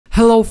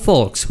So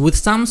folks, with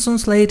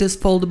Samsung's latest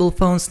foldable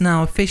phones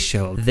now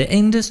official, the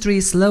industry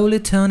is slowly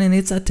turning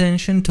its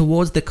attention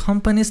towards the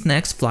company's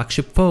next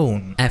flagship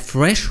phone. A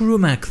fresh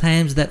rumor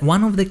claims that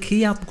one of the key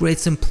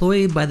upgrades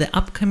employed by the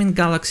upcoming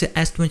Galaxy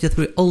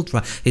S23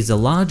 Ultra is a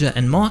larger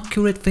and more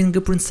accurate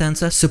fingerprint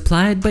sensor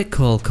supplied by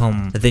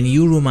Qualcomm. The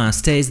new rumor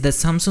states that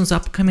Samsung's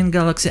upcoming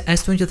Galaxy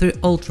S23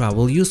 Ultra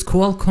will use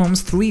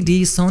Qualcomm's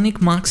 3D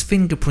Sonic Max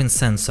fingerprint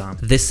sensor.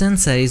 The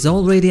sensor is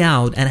already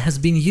out and has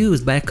been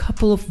used by a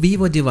couple of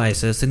Vivo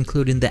devices,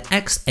 including the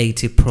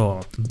X80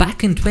 Pro.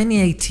 Back in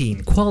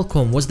 2018,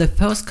 Qualcomm was the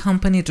first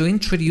company to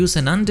introduce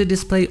an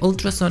under-display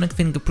ultrasonic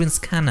fingerprint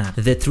scanner,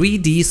 the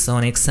 3D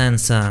Sonic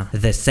sensor,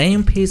 the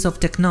same piece of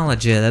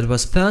technology that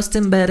was first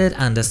embedded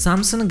under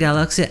Samsung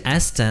Galaxy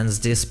S10's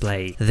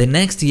display. The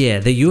next year,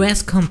 the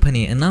US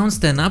company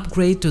announced an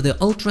upgrade to the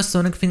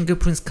ultrasonic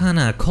fingerprint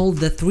scanner called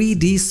the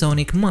 3D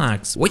Sonic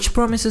Max, which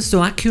promises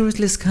to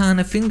accurately scan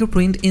a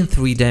fingerprint in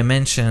 3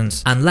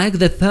 dimensions. Unlike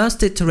the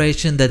first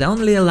iteration that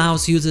only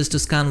allows users to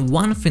scan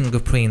one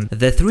fingerprint,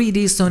 the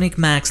 3D Sonic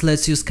Max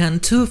lets you scan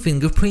 2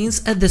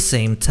 fingerprints at the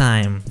same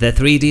time. The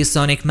 3D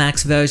Sonic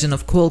Max version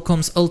of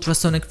Qualcomm's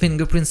ultrasonic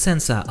fingerprint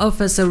sensor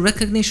offers a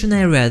recognition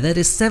area that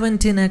is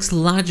 17x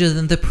larger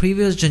than the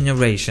previous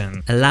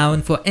generation,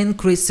 allowing for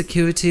increased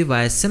security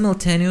via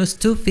simultaneous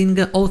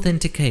 2-finger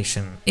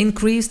authentication,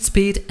 increased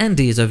speed and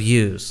ease of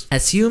use.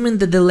 Assuming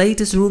that the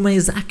latest rumor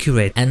is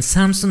accurate and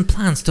Samsung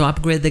plans to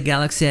upgrade the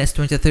Galaxy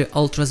S23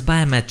 Ultra's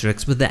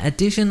biometrics with the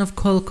addition of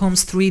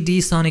Qualcomm's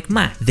 3D Sonic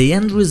Max, the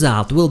end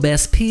result will be a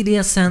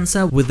speedier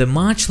sensor with a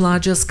much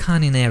larger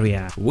scanning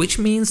area, which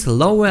means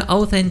lower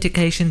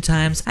authentication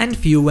times and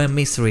fewer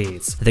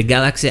misreads. The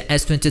Galaxy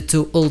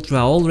S22 Ultra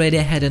already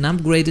had an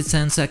upgraded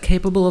sensor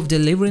capable of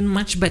delivering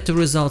much better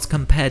results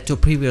compared to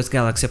previous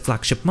Galaxy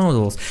flagship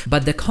models,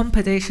 but the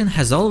competition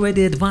has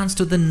already advanced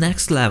to the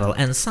next level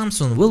and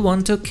Samsung will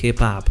want to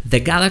keep up. The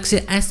Galaxy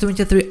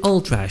S23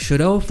 Ultra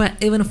should offer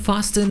even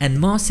faster and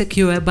more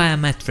secure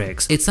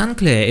biometrics. It's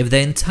unclear if the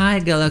entire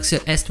Galaxy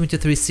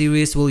S23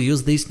 series will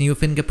use this new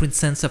fingerprint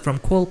sensor from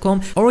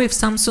Qualcomm or if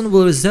Samsung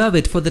will reserve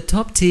it for the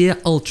top-tier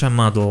Ultra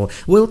model.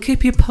 We'll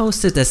keep you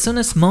posted as soon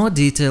as more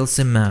details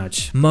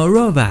emerge.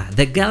 Moreover,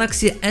 the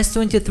Galaxy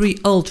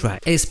S23 Ultra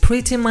is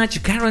pretty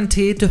much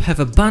guaranteed to have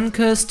a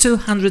bonkers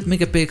 200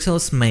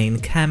 megapixels main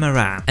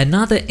camera.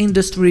 Another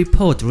industry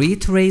report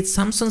reiterates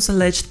Samsung's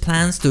alleged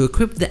plans to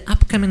equip the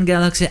upcoming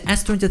Galaxy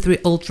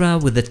S23 Ultra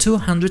with a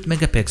 200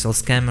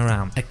 megapixels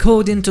camera.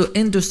 According to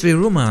industry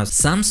rumors,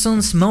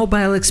 Samsung's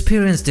mobile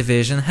experience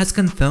division has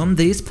confirmed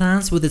these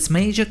plans with its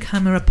major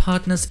camera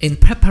partners in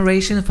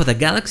preparation for the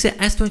Galaxy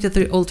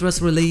S23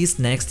 Ultra's release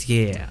next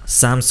year.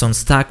 Samsung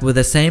stuck with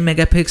the same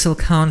megapixel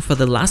count for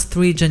the last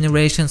 3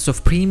 generations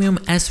of premium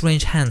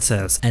S-range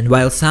handsets, and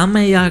while some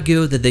may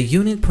argue that the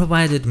unit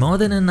provided more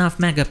than enough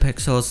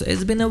megapixels,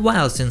 it's been a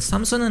while since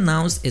Samsung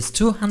announced its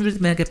 200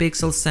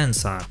 megapixel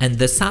sensor, and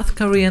the South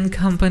Korean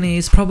company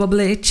is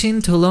probably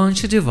itching to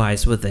launch a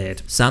device with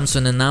it.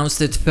 Samsung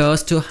announced its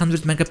first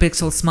 200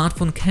 megapixel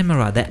smartphone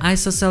camera, the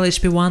ISOCELL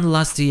HP1,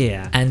 last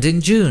year, and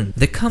in June,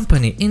 the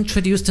company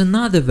introduced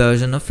another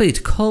version of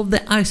it called the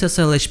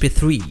ISOCELL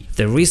HP3.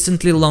 The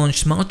recently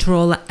launched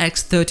Motorola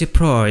X30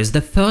 Pro is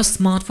the first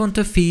smartphone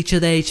to feature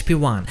the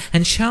HP1,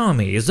 and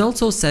Xiaomi is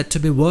also said to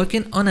be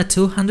working on a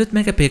 200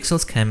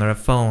 megapixels camera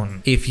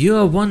phone. If you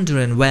are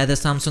wondering whether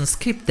Samsung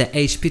skipped the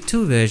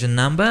HP2 version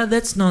number,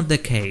 that's not the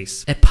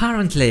case.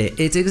 Apparently,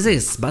 it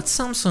exists, but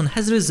Samsung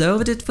has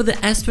reserved it for the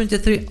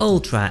S23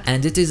 Ultra,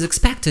 and it is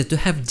expected to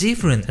have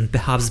different and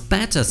perhaps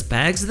better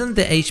specs than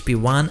the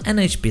HP1 and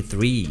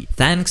HP3.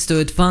 Thanks to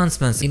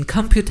advancements in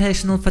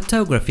computational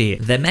photography,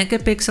 the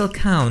megapixel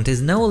count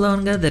is no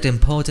longer that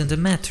important a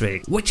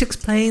metric, which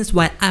explains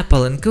why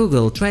Apple and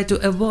Google try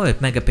to avoid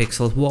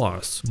megapixel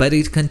wars. But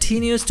it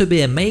continues to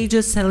be a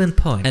major selling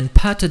point, and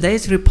per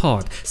today's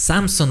report,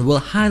 Samsung will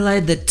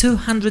highlight the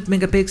 200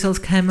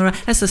 megapixels camera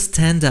as a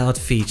standout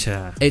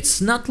feature.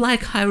 It's not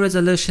like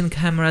high-resolution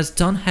cameras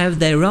don't have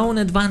their own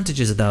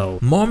advantages though.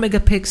 More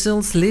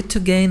megapixels lead to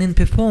gain in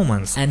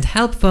performance and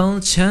help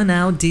phones churn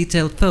out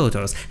detailed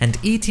photos, and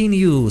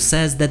ETNU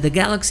says that the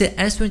Galaxy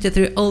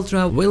S23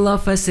 Ultra will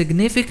offer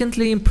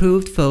significantly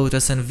improved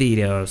photos and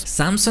videos.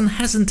 Samsung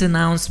hasn't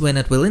announced when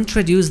it will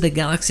introduce the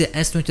Galaxy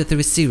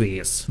S23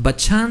 series, but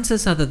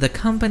chances are that the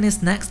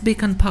company's next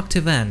big unpacked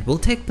event will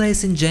take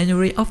place in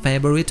January or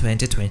February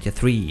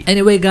 2023.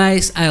 Anyway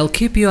guys, I'll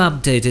keep you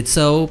updated,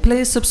 so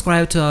please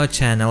subscribe to our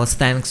channels.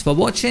 Thanks for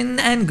watching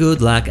and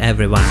good luck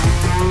everyone!